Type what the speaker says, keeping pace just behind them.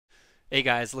Hey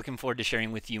guys, looking forward to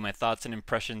sharing with you my thoughts and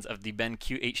impressions of the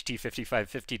BenQ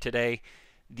HT5550 today.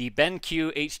 The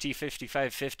BenQ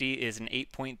HT5550 is an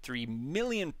 8.3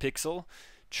 million pixel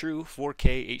true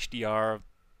 4K HDR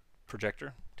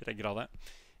projector. Did I get all that?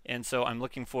 And so I'm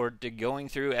looking forward to going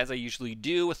through, as I usually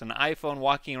do, with an iPhone,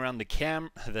 walking around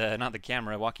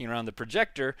walking around the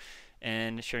projector,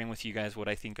 and sharing with you guys what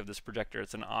I think of this projector.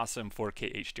 It's an awesome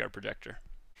 4K HDR projector.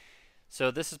 So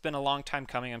this has been a long time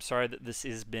coming. I'm sorry that this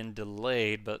has been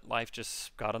delayed, but life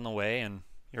just got in the way, and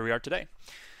here we are today.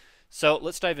 So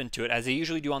let's dive into it. As I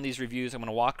usually do on these reviews, I'm going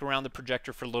to walk around the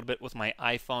projector for a little bit with my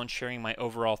iPhone, sharing my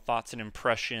overall thoughts and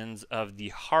impressions of the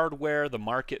hardware, the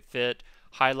market fit,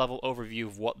 high-level overview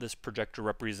of what this projector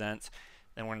represents.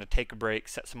 Then we're going to take a break,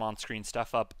 set some on-screen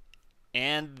stuff up,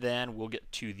 and then we'll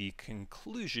get to the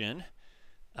conclusion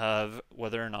of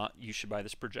whether or not you should buy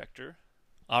this projector.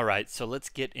 Alright, so let's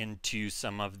get into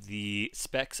some of the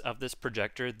specs of this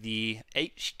projector. The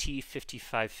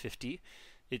HT5550,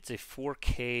 it's a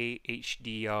 4K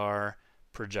HDR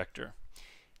projector.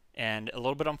 And a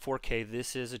little bit on 4K,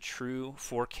 this is a true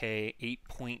 4K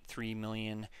 8.3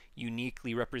 million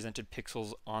uniquely represented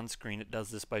pixels on screen. It does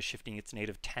this by shifting its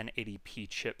native 1080p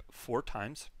chip 4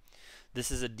 times.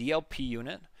 This is a DLP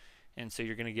unit, and so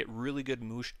you're going to get really good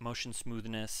motion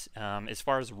smoothness. As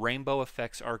far as rainbow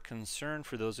effects are concerned,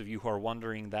 for those of you who are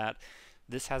wondering that,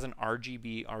 this has an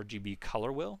RGB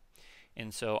color wheel,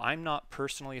 and so I'm not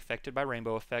personally affected by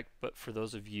rainbow effect, but for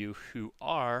those of you who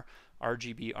are,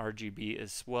 RGB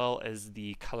as well as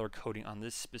the color coding on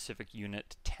this specific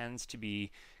unit tends to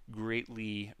be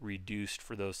greatly reduced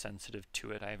for those sensitive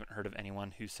to it. I haven't heard of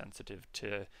anyone who's sensitive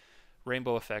to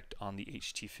rainbow effect on the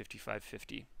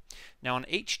HT5550. Now on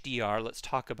HDR, let's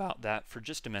talk about that for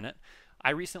just a minute. I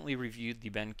recently reviewed the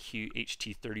BenQ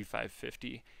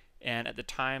HT5550, and at the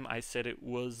time I said it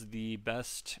was the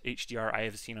best HDR I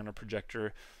have seen on a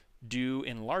projector, due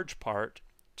in large part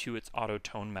to its auto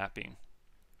tone mapping.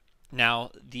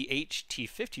 Now the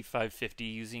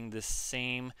HT5550, using the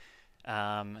same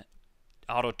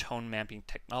auto tone mapping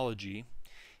technology,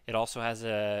 it also has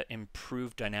an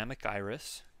improved dynamic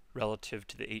iris relative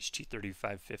to the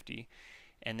HT3550,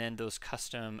 and then those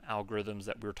custom algorithms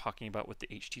that we were talking about with the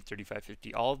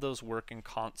HT3550, all of those work in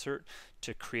concert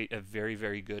to create a very,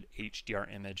 very good HDR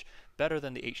image, better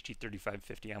than the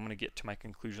HT3550. I'm going to get to my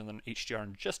conclusion on HDR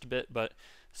in just a bit, but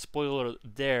spoiler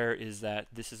there is that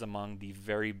this is among the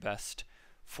very best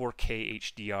 4K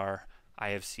HDR I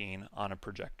have seen on a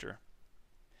projector.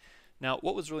 Now,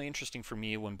 what was really interesting for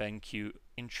me when BenQ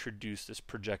introduced this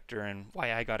projector and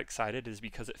why I got excited is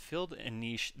because it filled a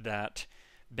niche that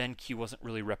BenQ wasn't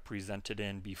really represented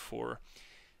in before.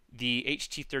 The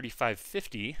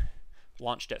HT3550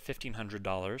 launched at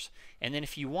 $1,500, and then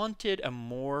if you wanted a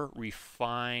more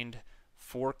refined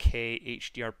 4K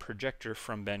HDR projector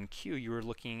from BenQ, you were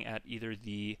looking at either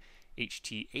the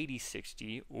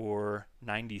HT8060 or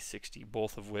 9060,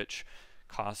 both of which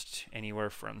cost anywhere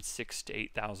from $6,000 to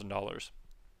 $8,000.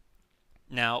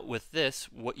 Now with this,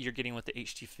 what you're getting with the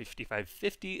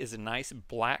HT5550 is a nice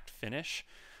black finish,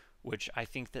 which I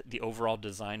think that the overall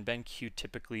design, BenQ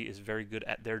typically is very good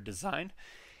at their design,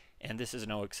 and this is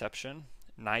no exception.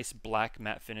 Nice black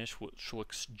matte finish, which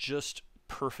looks just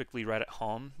perfectly right at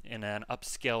home in an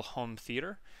upscale home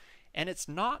theater, and it's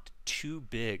not too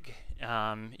big.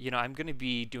 You know, I'm going to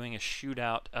be doing a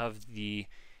shootout of the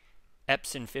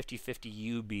Epson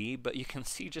 5050 UB, but you can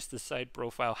see just the side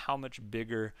profile how much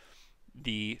bigger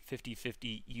the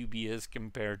 5050 UB is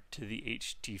compared to the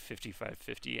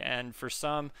HT5550, and for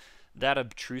some that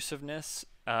obtrusiveness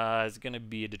is going to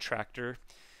be a detractor.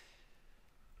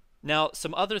 Now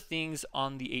some other things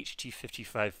on the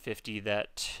HT5550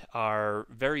 that are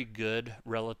very good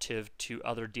relative to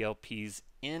other DLPs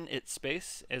in its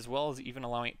space, as well as even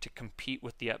allowing it to compete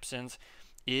with the Epsons,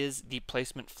 is the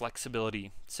placement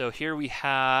flexibility. So here we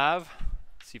have,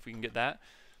 let's see if we can get that,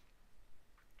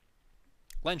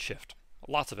 lens shift,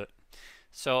 lots of it.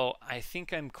 So I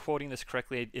think I'm quoting this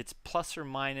correctly. It's plus or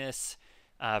minus,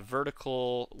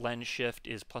 vertical lens shift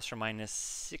is plus or minus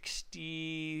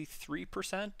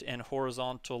 63%, and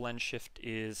horizontal lens shift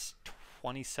is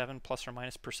 27 plus or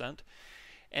minus percent.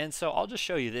 And so I'll just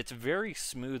show you that it's very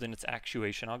smooth in its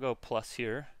actuation. I'll go plus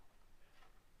here.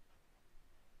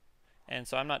 And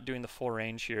so I'm not doing the full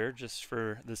range here just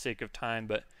for the sake of time,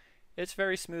 but it's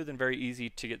very smooth and very easy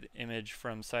to get the image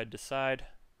from side to side.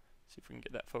 See if we can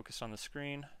get that focused on the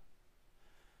screen.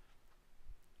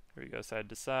 Here we go, side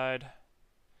to side.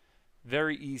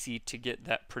 Very easy to get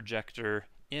that projector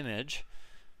image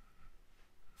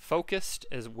focused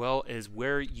as well as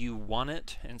where you want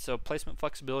it, and so placement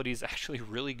flexibility is actually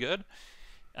really good.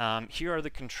 Here are the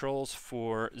controls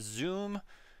for zoom,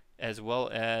 as well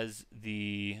as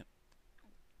the,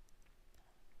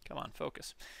 come on,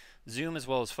 focus. Zoom as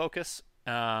well as focus.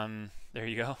 There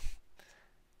you go.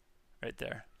 Right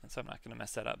there. And so I'm not going to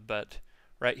mess that up. But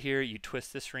right here, you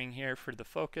twist this ring here for the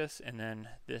focus, and then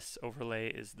this overlay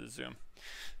is the zoom.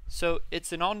 So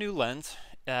it's an all-new lens.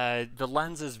 The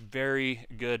lens is very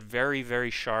good, very,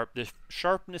 very sharp. The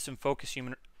sharpness and focus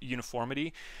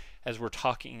uniformity, as we're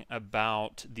talking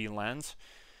about the lens,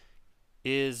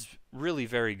 is really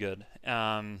very good.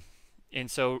 And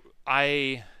so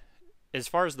as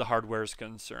far as the hardware is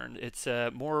concerned, it's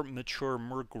a more mature,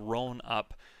 more grown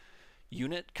up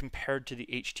unit compared to the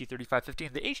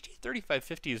HT5550. The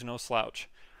HT3550 is no slouch.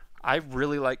 I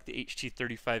really like the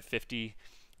HT3550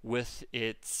 with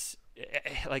its,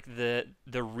 like the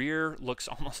rear looks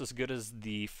almost as good as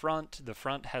the front. The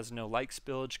front has no light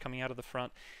spillage coming out of the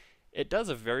front. It does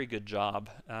a very good job,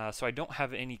 so I don't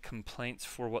have any complaints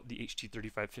for what the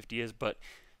HT3550 is, but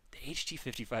the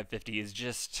HT5550 is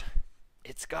just,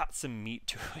 it's got some meat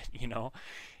to it, you know,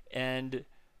 and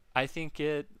I think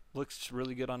it looks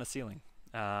really good on a ceiling,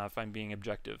 if I'm being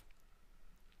objective.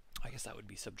 I guess that would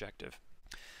be subjective.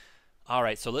 All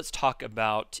right, so let's talk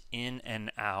about in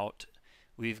and out.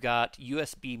 We've got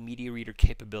USB media reader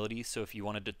capability, so if you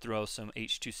wanted to throw some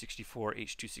H.264,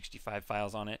 H.265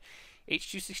 files on it.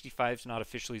 H.265 is not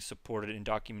officially supported in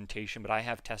documentation, but I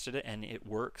have tested it and it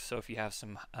works. So if you have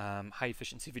some high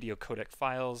efficiency video codec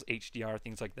files, HDR,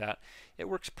 things like that, it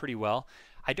works pretty well.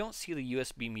 I don't see the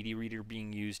USB media reader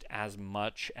being used as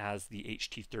much as the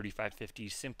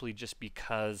HT3550, simply just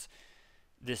because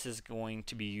this is going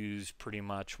to be used pretty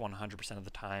much 100% of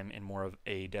the time in more of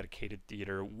a dedicated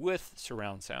theater with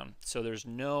surround sound. So there's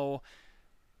no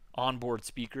onboard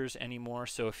speakers anymore.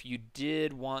 So if you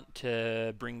did want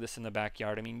to bring this in the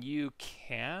backyard, I mean, you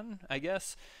can, I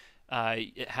guess.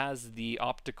 It has the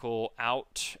optical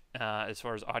out as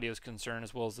far as audio is concerned,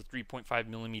 as well as the 3.5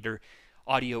 millimeter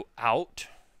audio out.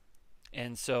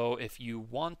 And so if you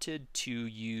wanted to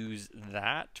use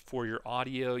that for your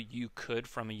audio, you could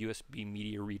from a USB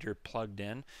media reader plugged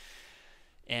in.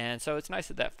 And so it's nice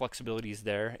that that flexibility is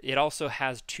there. It also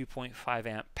has 2.5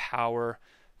 amp power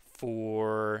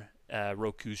for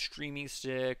Roku streaming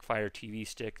stick, Fire TV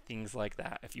stick, things like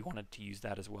that, if you wanted to use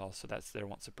that as well. So that's there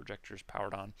once the projector is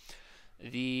powered on.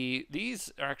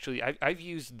 These are actually, I've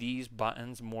used these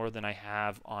buttons more than I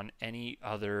have on any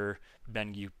other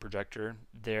BenQ projector.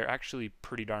 They're actually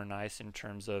pretty darn nice in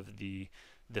terms of the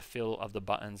feel of the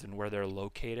buttons and where they're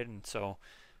located, and so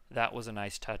that was a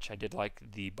nice touch. I did like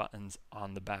the buttons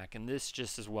on the back, and this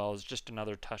just as well is just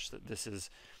another touch that this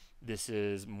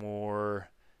is more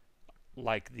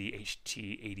like the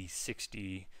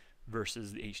HT8060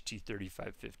 versus the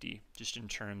HT3550, just in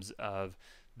terms of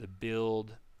the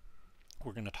build.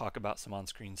 We're going to talk about some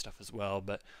on-screen stuff as well,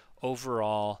 but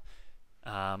overall,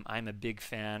 I'm a big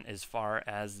fan as far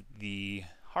as the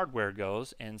hardware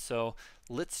goes, and so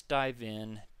let's dive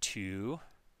in to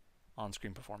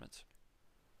on-screen performance.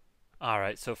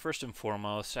 Alright, so first and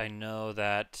foremost, I know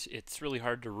that it's really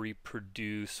hard to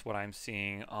reproduce what I'm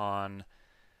seeing on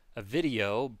a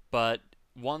video, but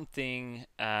one thing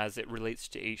as it relates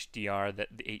to HDR that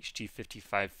the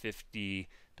HT5550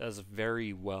 does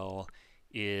very well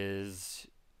is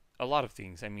a lot of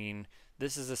things. I mean,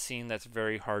 this is a scene that's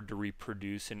very hard to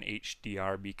reproduce in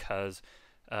HDR because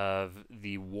of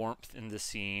the warmth in the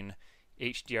scene.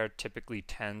 HDR typically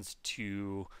tends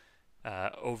to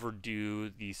overdo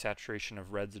the saturation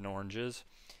of reds and oranges,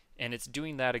 and it's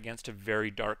doing that against a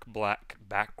very dark black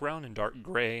background and dark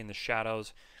gray in the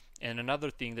shadows. And another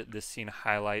thing that this scene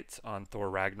highlights on Thor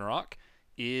Ragnarok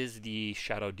is the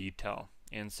shadow detail.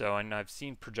 And so, and I've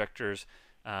seen projectors,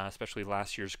 especially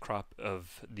last year's crop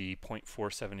of the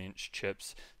 0.47 inch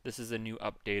chips. This is a new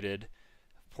updated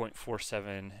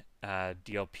 0.47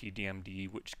 DLP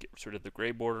DMD, which gets rid of the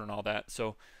gray border and all that.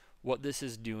 So what this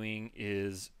is doing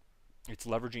is it's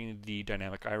leveraging the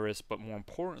dynamic iris, but more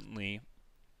importantly,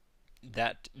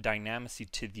 that dynamicity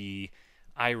to the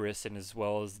iris and as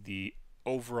well as the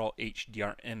overall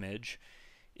HDR image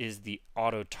is the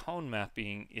auto tone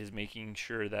mapping is making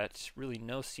sure that really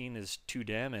no scene is too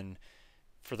dim, and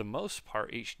for the most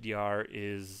part HDR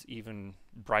is even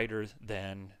brighter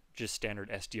than just standard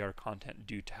SDR content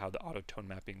due to how the auto tone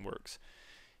mapping works.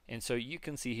 And so you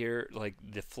can see here like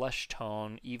the flesh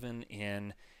tone even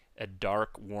in a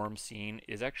dark warm scene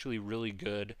is actually really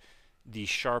good. The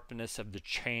sharpness of the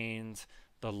chains,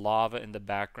 the lava in the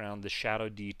background, the shadow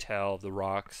detail of the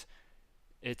rocks,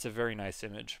 it's a very nice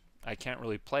image. I can't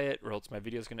really play it or else my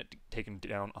video is going to get taken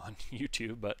down on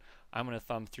YouTube, but I'm going to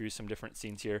thumb through some different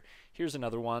scenes here. Here's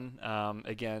another one.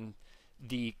 Again,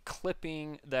 The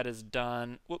clipping that is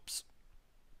done,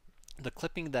 the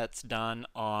clipping that's done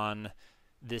on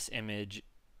this image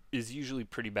is usually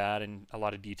pretty bad, and a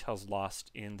lot of details lost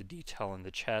in the detail in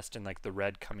the chest and like the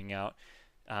red coming out.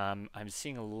 I'm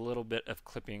seeing a little bit of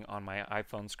clipping on my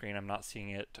iPhone screen. I'm not seeing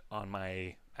it on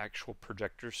my actual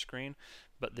projector screen,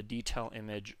 but the detail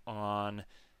image on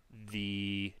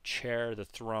the chair, the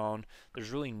throne,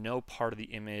 there's really no part of the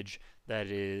image that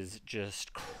is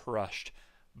just crushed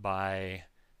by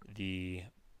the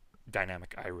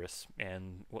dynamic iris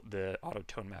and what the auto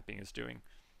tone mapping is doing.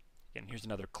 Again, here's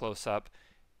another close-up.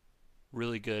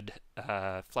 Really good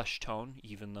flesh tone,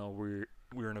 even though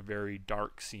we're in a very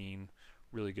dark scene.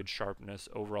 Really good sharpness.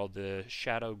 Overall, the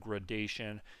shadow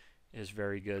gradation is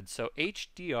very good. So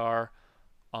HDR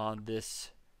on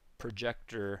this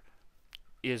projector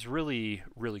is really,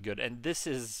 really good. And this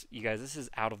is, you guys, this is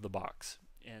out of the box.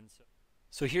 And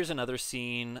so here's another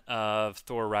scene of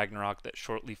Thor Ragnarok that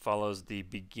shortly follows the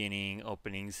beginning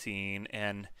opening scene.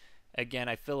 And again,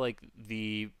 I feel like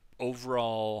the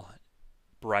overall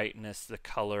brightness, the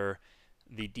color,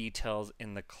 the details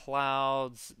in the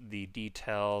clouds, the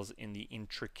details in the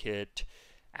intricate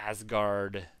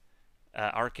Asgard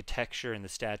architecture in the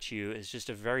statue is just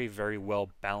a very, very well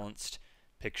balanced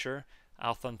picture.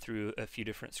 I'll thumb through a few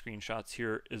different screenshots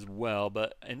here as well,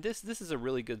 but and this is a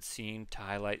really good scene to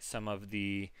highlight some of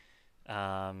the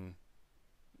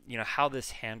you know, how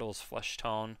this handles flesh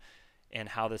tone and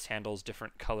how this handles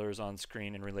different colors on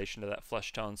screen in relation to that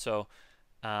flesh tone. So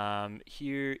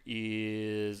here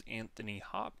is Anthony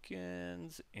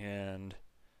Hopkins and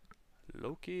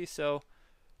Loki. So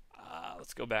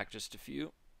let's go back just a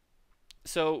few.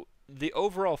 So the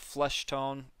overall flesh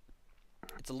tone,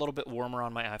 it's a little bit warmer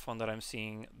on my iPhone that I'm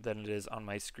seeing than it is on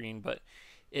my screen, but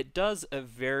it does a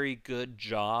very good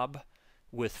job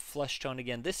with flesh tone.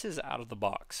 Again, this is out of the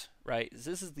box, right?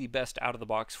 This is the best out of the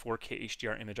box 4K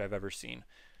HDR image I've ever seen.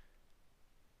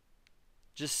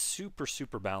 Just super,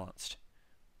 super balanced.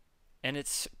 And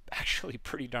it's actually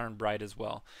pretty darn bright as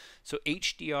well. So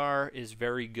HDR is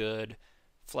very good,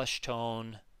 flesh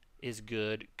tone is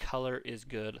good, color is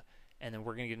good, and then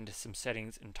we're going to get into some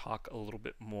settings and talk a little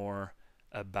bit more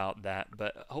about that.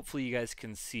 But hopefully you guys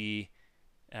can see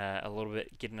a little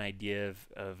bit, get an idea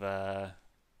of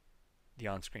the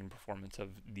on-screen performance of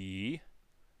the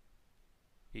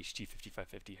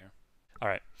HT5550 here. All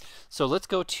right, so let's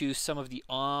go to some of the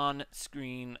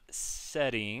on-screen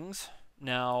settings.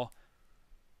 Now,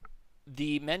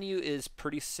 the menu is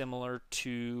pretty similar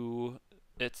to,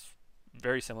 it's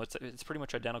very similar. It's pretty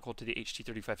much identical to the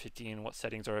HT3550 and what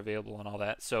settings are available and all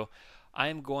that. So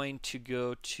I'm going to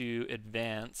go to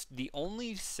advanced. The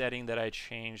only setting that I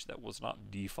changed that was not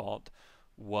default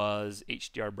was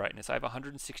HDR brightness. I have a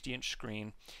 160-inch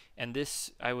screen, and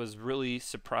this, I was really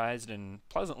surprised and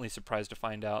pleasantly surprised to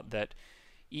find out that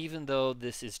even though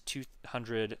this is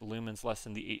 200 lumens less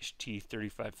than the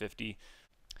HT3550,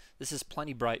 this is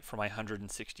plenty bright for my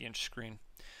 160-inch screen.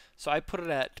 So I put it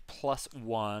at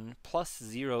 +1.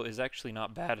 +0 is actually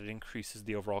not bad. It increases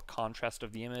the overall contrast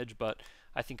of the image, but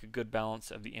I think a good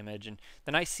balance of the image. And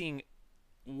the nice thing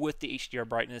with the HDR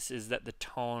brightness is that the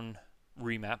tone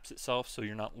remaps itself, so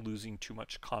you're not losing too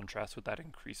much contrast with that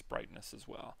increased brightness as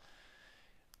well.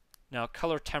 Now,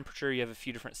 color temperature, you have a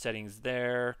few different settings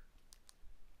there.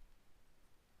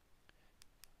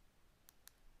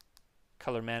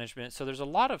 Color management. So there's a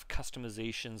lot of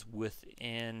customizations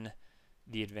within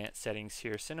the advanced settings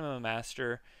here. Cinema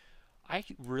Master, I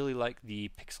really like the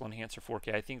Pixel Enhancer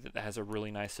 4K. I think that has a really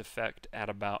nice effect at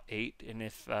about 8. And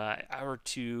if I were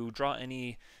to draw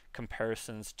any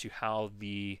comparisons to how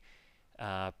the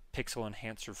Pixel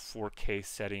Enhancer 4K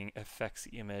setting affects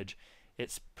the image,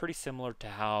 it's pretty similar to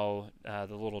how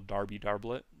the little Darby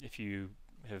Darblet, if you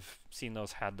have seen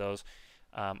those, had those.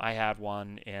 I had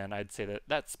one, and I'd say that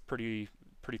that's pretty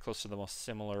close to the most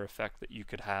similar effect that you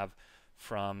could have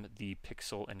from the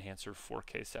Pixel Enhancer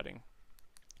 4K setting.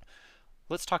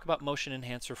 Let's talk about Motion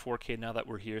Enhancer 4K now that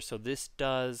we're here. So this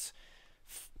does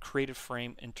creative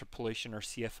frame interpolation, or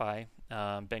CFI.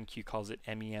 BenQ calls it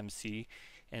MEMC,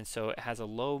 and so it has a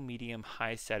low, medium,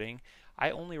 high setting. I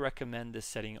only recommend this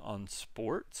setting on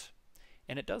sports,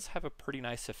 and it does have a pretty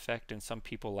nice effect, and some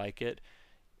people like it.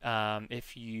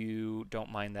 If you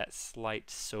don't mind that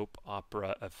slight soap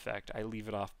opera effect, I leave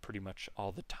it off pretty much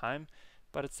all the time,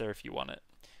 but it's there if you want it.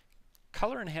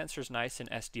 Color enhancer is nice in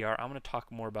SDR. I'm going to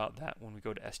talk more about that when we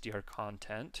go to SDR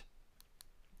content.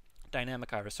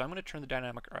 Dynamic iris. So I'm going to turn the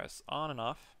dynamic iris on and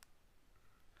off.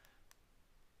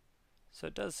 So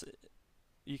it does,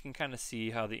 you can kind of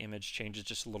see how the image changes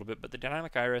just a little bit, but the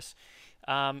dynamic iris,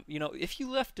 you know, if you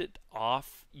left it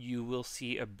off, you will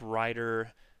see a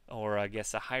brighter or I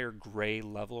guess a higher gray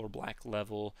level or black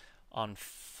level on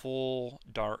full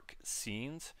dark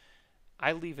scenes,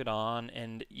 I leave it on,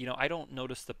 and I don't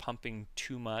notice the pumping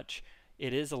too much.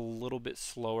 It is a little bit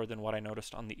slower than what I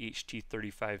noticed on the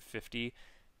HT3550,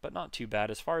 but not too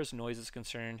bad. As far as noise is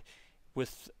concerned,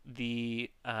 with the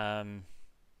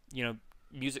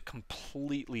music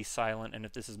completely silent, and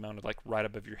if this is mounted like right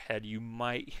above your head, you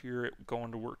might hear it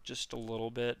going to work just a little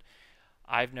bit.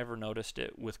 I've never noticed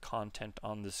it with content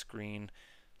on the screen.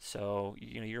 So,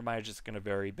 your mileage is going to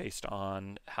vary based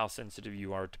on how sensitive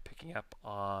you are to picking up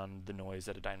on the noise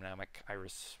that a dynamic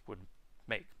iris would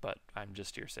make. But I'm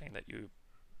just here saying that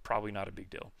probably not a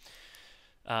big deal.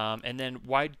 And then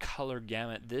wide color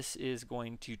gamut. This is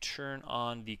going to turn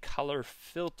on the color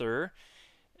filter,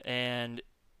 and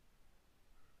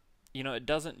it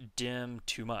doesn't dim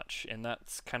too much, and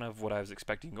that's kind of what I was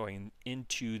expecting going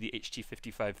into the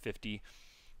HT5550.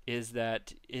 Is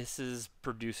that this is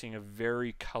producing a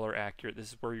very color accurate. This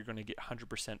is where you're going to get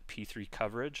 100% P3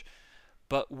 coverage.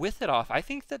 But with it off, I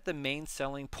think that the main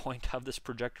selling point of this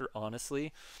projector,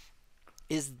 honestly,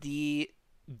 is the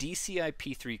DCI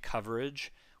P3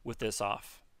 coverage with this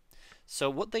off. So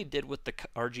what they did with the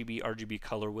RGB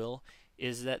color wheel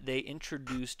is that they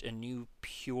introduced a new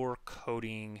pure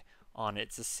coating on it.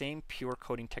 It's the same pure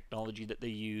coating technology that they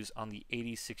use on the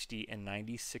 8060 and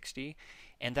 9060,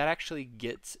 and that actually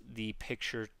gets the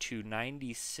picture to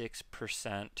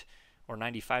 96% or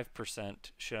 95%,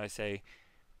 should I say,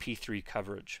 P3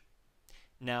 coverage.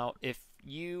 Now, if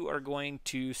you are going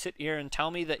to sit here and tell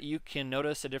me that you can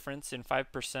notice a difference in 5%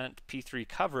 P3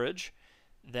 coverage,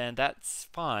 then that's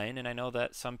fine, and I know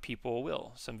that some people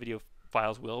will, some video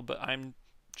files will, but I'm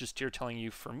just here telling you,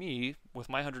 for me, with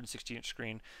my 160-inch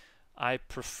screen, I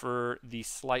prefer the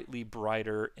slightly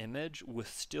brighter image with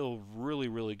still really,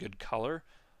 really good color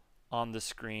on the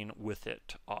screen with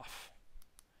it off.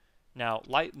 Now,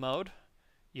 light mode,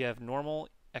 you have normal,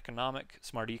 economic,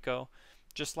 Smart Eco.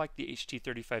 Just like the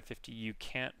HT3550, you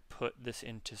can't put this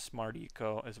into Smart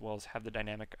Eco as well as have the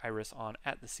dynamic iris on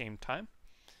at the same time.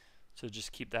 So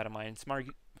just keep that in mind.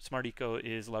 Smart Eco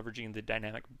is leveraging the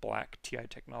dynamic black TI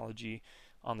technology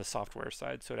on the software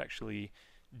side, so it actually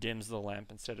dims the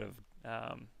lamp instead of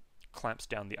clamps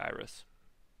down the iris.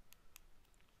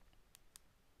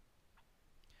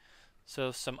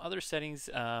 So some other settings,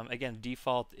 again,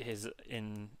 default is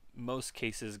in most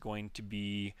cases going to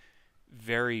be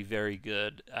very, very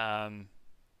good.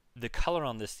 The color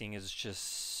on this thing is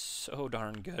just so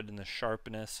darn good, and the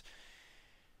sharpness.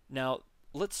 Now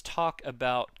let's talk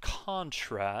about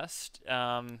contrast.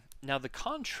 Now the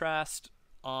contrast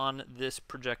on this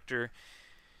projector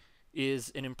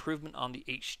is an improvement on the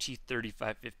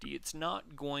HT3550. It's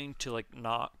not going to like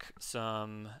knock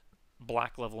some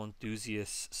black level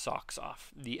enthusiasts socks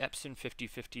off. The Epson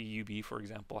 5050 UB, for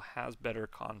example, has better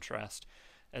contrast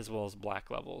as well as black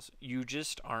levels. You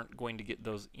just aren't going to get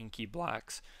those inky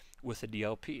blacks with a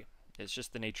DLP. It's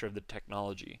just the nature of the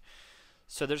technology.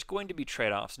 So there's going to be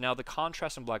trade-offs. Now the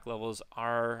contrast and black levels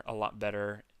are a lot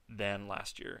better than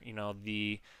last year.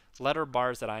 The letter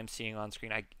bars that I'm seeing on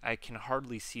screen, I can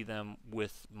hardly see them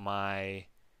with my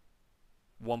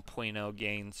 1.0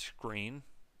 gain screen.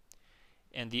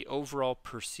 And the overall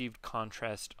perceived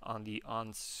contrast on the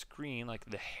on-screen, like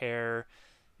the hair,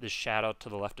 the shadow to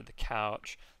the left of the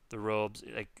couch, the robes,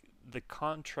 like the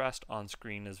contrast on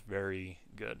screen is very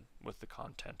good with the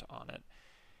content on it.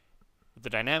 With the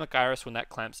dynamic iris, when that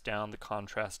clamps down, the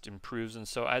contrast improves, and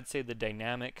so I'd say the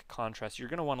dynamic contrast, you're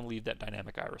going to want to leave that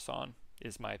dynamic iris on,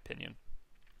 is my opinion.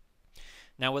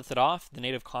 Now with it off, the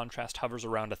native contrast hovers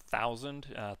around 1,000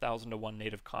 to 1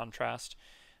 native contrast,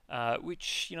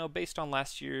 which, based on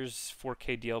last year's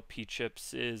 4K DLP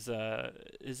chips is a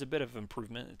bit of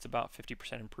improvement. It's about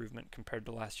 50% improvement compared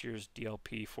to last year's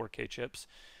DLP 4K chips.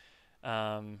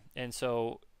 And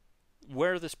so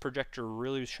where this projector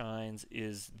really shines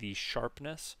is the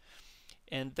sharpness.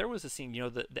 And there was a scene,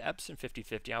 the Epson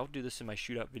 5050, I'll do this in my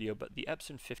shootout video, but the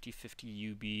Epson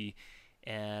 5050 UB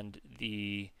and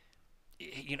the,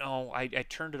 I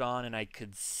turned it on and I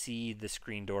could see the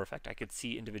screen door effect. I could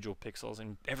see individual pixels,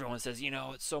 and everyone says,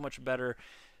 it's so much better.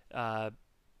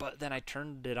 But then I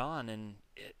turned it on and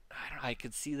I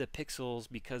could see the pixels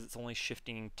because it's only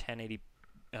shifting the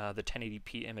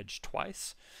 1080p image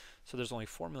twice. So there's only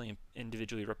 4 million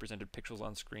individually represented pixels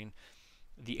on screen.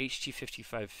 The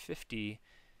HT5550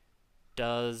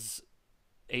 does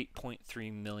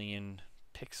 8.3 million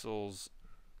pixels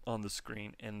on the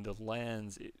screen, and the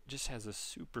lens, it just has a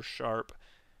super sharp,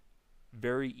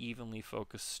 very evenly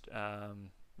focused,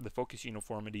 the focus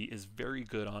uniformity is very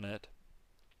good on it.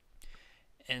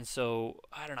 And so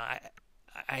I don't know,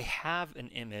 I have an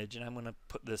image, and I'm going to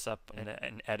put this up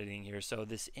in editing here. So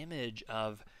this image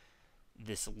of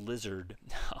this lizard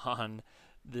on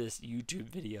this YouTube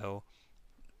video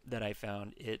that I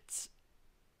found, it's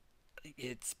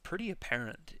pretty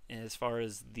apparent as far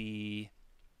as the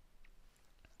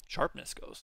sharpness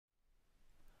goes.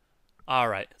 All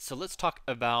right, so let's talk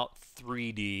about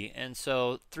 3D. And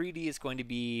so 3D is going to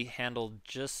be handled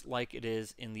just like it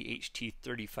is in the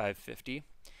HT5550.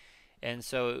 And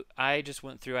so I just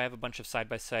went through, I have a bunch of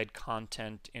side-by-side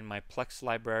content in my Plex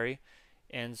library.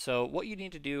 And so what you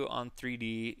need to do on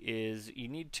 3D is you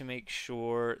need to make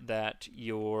sure that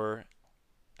your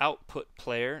output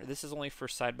player, this is only for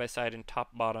side-by-side and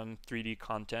top-bottom 3D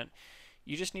content,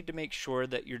 you just need to make sure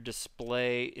that your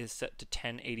display is set to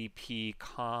 1080p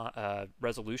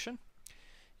resolution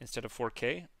instead of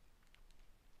 4K.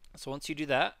 So once you do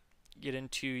that, get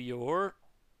into your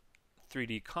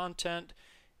 3D content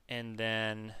and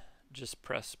then just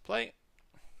press play.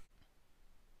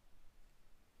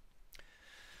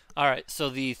 Alright, so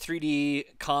the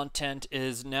 3D content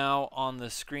is now on the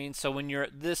screen. So when you're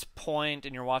at this point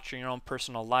and you're watching your own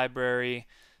personal library,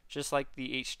 just like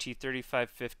the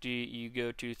HT5550, you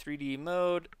go to 3D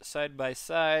mode, side by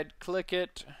side, click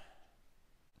it,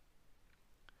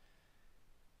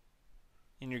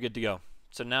 and you're good to go.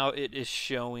 So now it is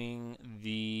showing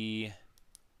the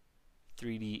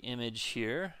 3D image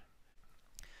here.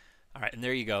 All right, and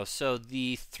there you go. So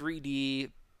the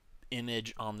 3D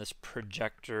image on this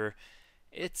projector,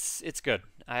 it's good.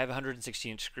 I have a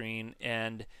 160-inch screen,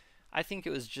 and I think it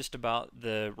was just about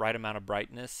the right amount of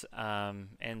brightness.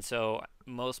 And so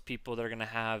most people that are going to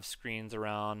have screens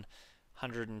around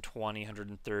 120,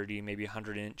 130, maybe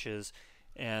 100 inches,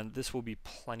 and this will be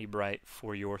plenty bright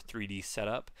for your 3D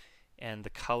setup. And the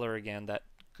color, again, that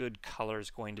good color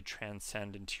is going to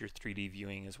transcend into your 3D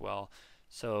viewing as well.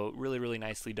 So really, really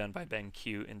nicely done by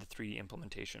BenQ in the 3D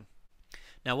implementation.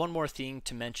 Now, one more thing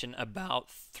to mention about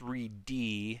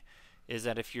 3D is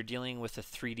that if you're dealing with a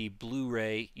 3D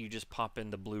Blu-ray, you just pop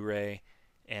in the Blu-ray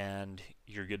and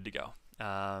you're good to go.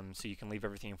 So you can leave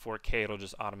everything in 4K. It'll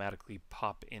just automatically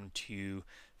pop into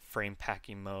frame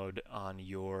packing mode on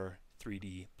your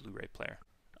 3D Blu-ray player.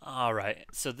 Alright,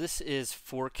 so this is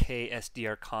 4K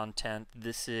SDR content.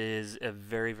 This is a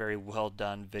very, very well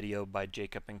done video by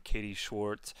Jacob and Katie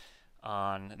Schwartz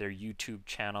on their YouTube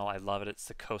channel. I love it. It's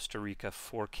the Costa Rica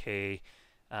 4K.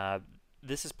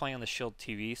 This is playing on the Shield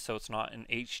TV, so it's not an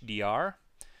HDR,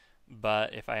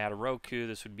 but if I had a Roku,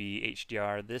 this would be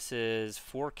HDR. This is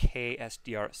 4K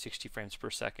SDR at 60 frames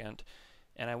per second,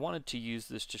 and I wanted to use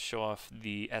this to show off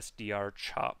the SDR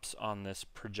chops on this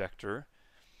projector.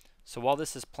 So while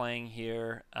this is playing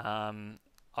here,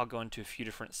 I'll go into a few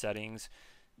different settings.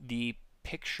 The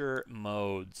picture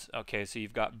modes. Okay, so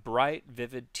you've got bright,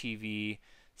 vivid TV,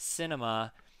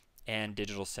 cinema, and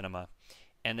digital cinema.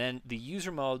 And then the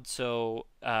user mode, so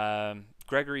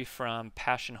Gregory from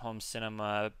Passion Home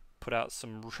Cinema put out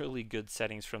some really good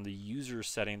settings from the user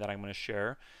setting that I'm going to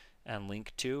share and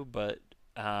link to, but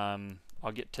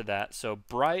I'll get to that. So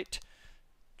bright,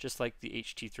 just like the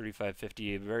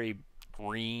HT3550, a very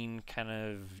green, kind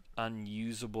of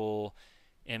unusable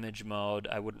image mode.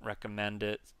 I wouldn't recommend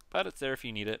it, but it's there if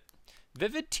you need it.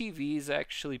 Vivid TV is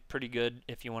actually pretty good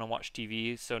if you want to watch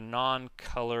TV, so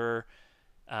non-color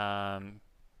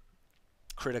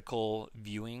critical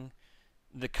viewing.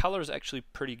 The color is actually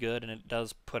pretty good, and it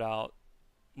does put out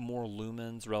more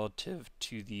lumens relative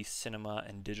to the cinema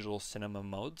and digital cinema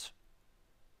modes.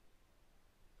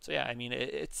 So yeah, I mean,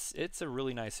 it's a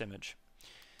really nice image.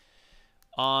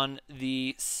 On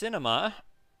the cinema,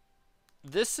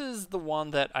 this is the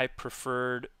one that I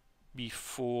preferred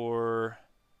before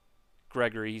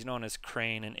Gregory. He's known as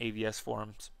Crane in AVS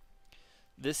forums.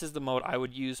 This is the mode I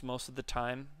would use most of the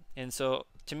time. And so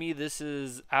to me, this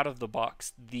is out of the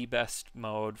box the best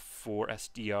mode for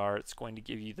SDR. It's going to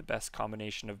give you the best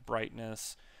combination of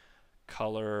brightness,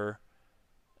 color,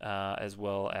 as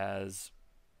well as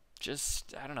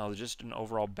just, I don't know, just an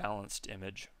overall balanced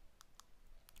image.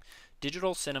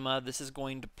 Digital cinema, this is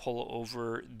going to pull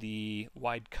over the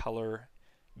wide color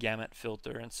gamut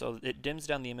filter, and so it dims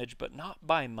down the image, but not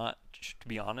by much, to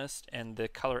be honest, and the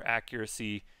color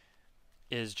accuracy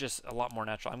is just a lot more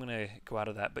natural. I'm going to go out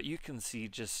of that, but you can see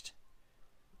just,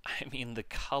 I mean, the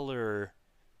color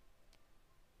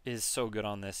is so good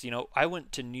on this. You know, I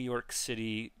went to New York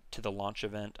City to the launch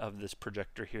event of this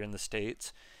projector here in the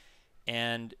States,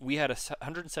 and we had a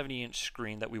 170-inch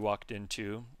screen that we walked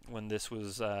into when this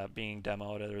was being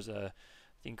demoed. There's a,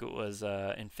 I think it was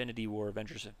Infinity War,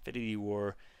 Avengers Infinity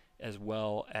War, as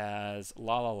well as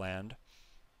La La Land.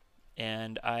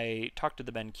 And I talked to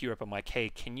the BenQ rep. I'm like, hey,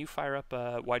 can you fire up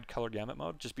a wide color gamut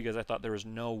mode? Just because I thought there was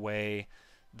no way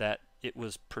that it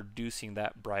was producing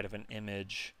that bright of an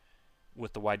image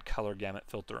with the wide color gamut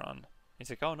filter on. He's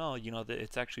like, oh no, you know,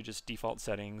 it's actually just default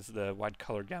settings. The wide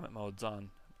color gamut mode's on.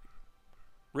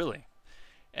 Really?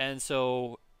 And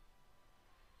so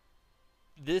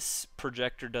this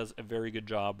projector does a very good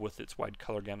job with its wide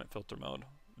color gamut filter mode.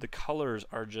 The colors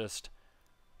are just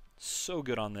so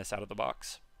good on this out of the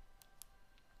box.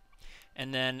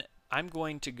 And then I'm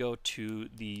going to go to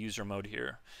the user mode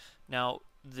here. Now,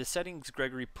 the settings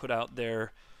Gregory put out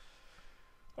there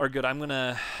are good. I'm going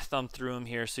to thumb through them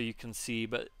here so you can see,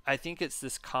 but I think it's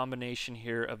this combination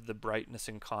here of the brightness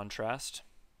and contrast.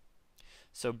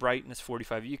 So brightness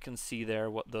 45, you can see there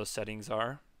what those settings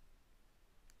are.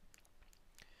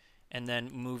 And then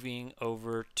moving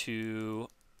over to,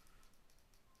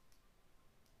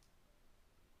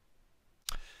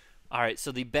 all right,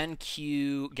 so the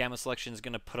BenQ gamma selection is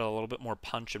going to put a little bit more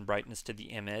punch and brightness to the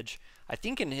image. I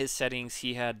think in his settings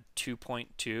he had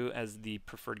 2.2 as the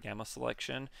preferred gamma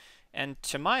selection. And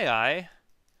to my eye,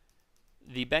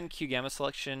 the BenQ gamma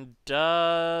selection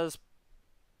does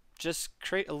just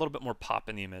create a little bit more pop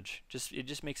in the image. It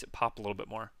just makes it pop a little bit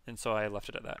more. And so I left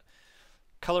it at that.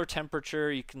 Color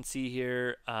temperature, you can see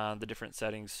here the different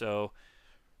settings. So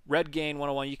red gain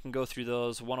 101, you can go through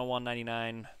those. 101,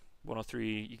 99,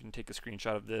 103, you can take a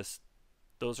screenshot of this.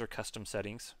 Those are custom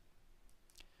settings.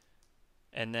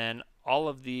 And then all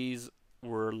of these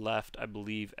were left, I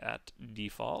believe, at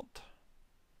default.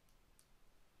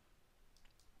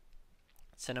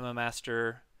 Cinema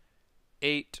Master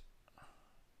 8.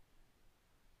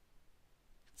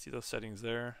 See those settings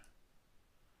there.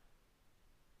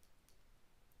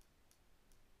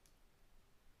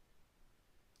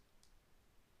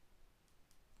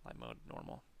 Light mode,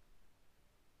 normal.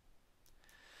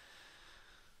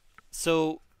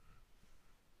 So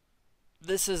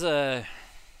this is a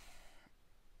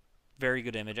very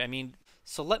good image. I mean,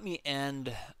 so let me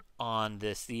end on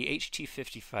this, the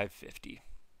HT5550.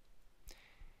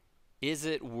 Is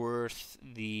it worth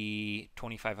the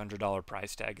 $2,500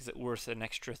 price tag? Is it worth an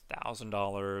extra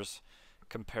 $1,000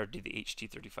 compared to the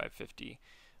HT3550?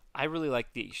 I really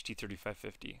like the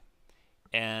HT3550.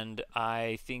 And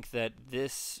I think that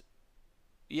this,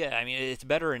 yeah, I mean, it's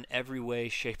better in every way,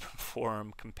 shape, and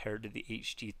form compared to the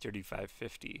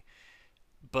HT3550.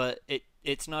 But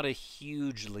it's not a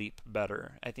huge leap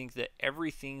better. I think that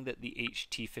everything that the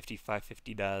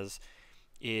HT5550 does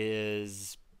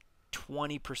is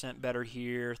 20% better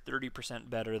here, 30%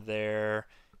 better there,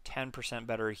 10%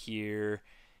 better here.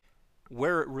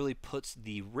 Where it really puts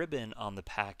the ribbon on the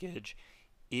package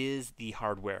is the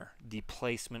hardware, the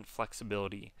placement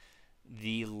flexibility,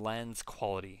 the lens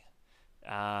quality,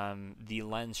 the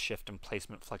lens shift and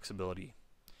placement flexibility,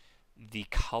 the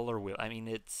color wheel. I mean,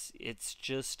 it's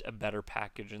just a better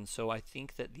package. And so I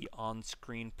think that the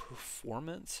on-screen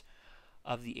performance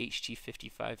of the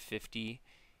HT5550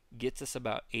 gets us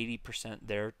about 80%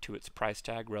 there to its price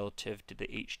tag relative to the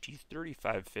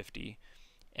HT3550,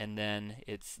 and then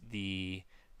it's the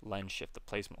lens shift, the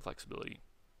placement flexibility.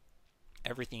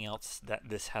 Everything else that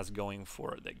this has going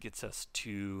for it that gets us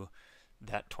to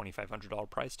that $2,500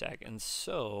 price tag. And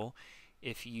so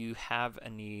if you have a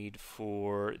need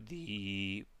for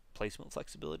the placement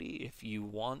flexibility, if you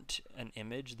want an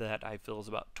image that I feel is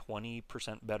about 20%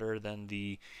 better than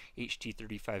the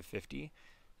HT3550,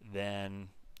 then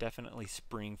definitely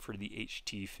spring for the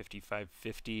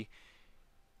HT5550.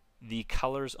 The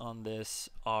colors on this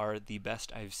are the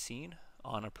best I've seen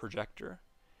on a projector,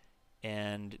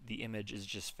 and the image is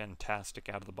just fantastic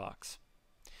out of the box.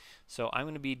 So I'm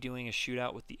going to be doing a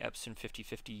shootout with the Epson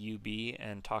 5050 UB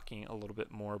and talking a little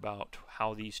bit more about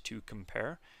how these two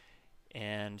compare.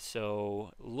 And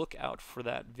so look out for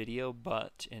that video,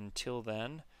 but until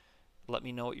then, let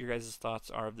me know what your guys' thoughts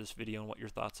are of this video and what your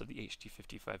thoughts of the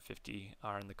HT5550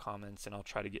 are in the comments, and I'll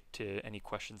try to get to any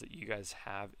questions that you guys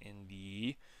have in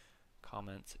the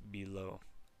comments below.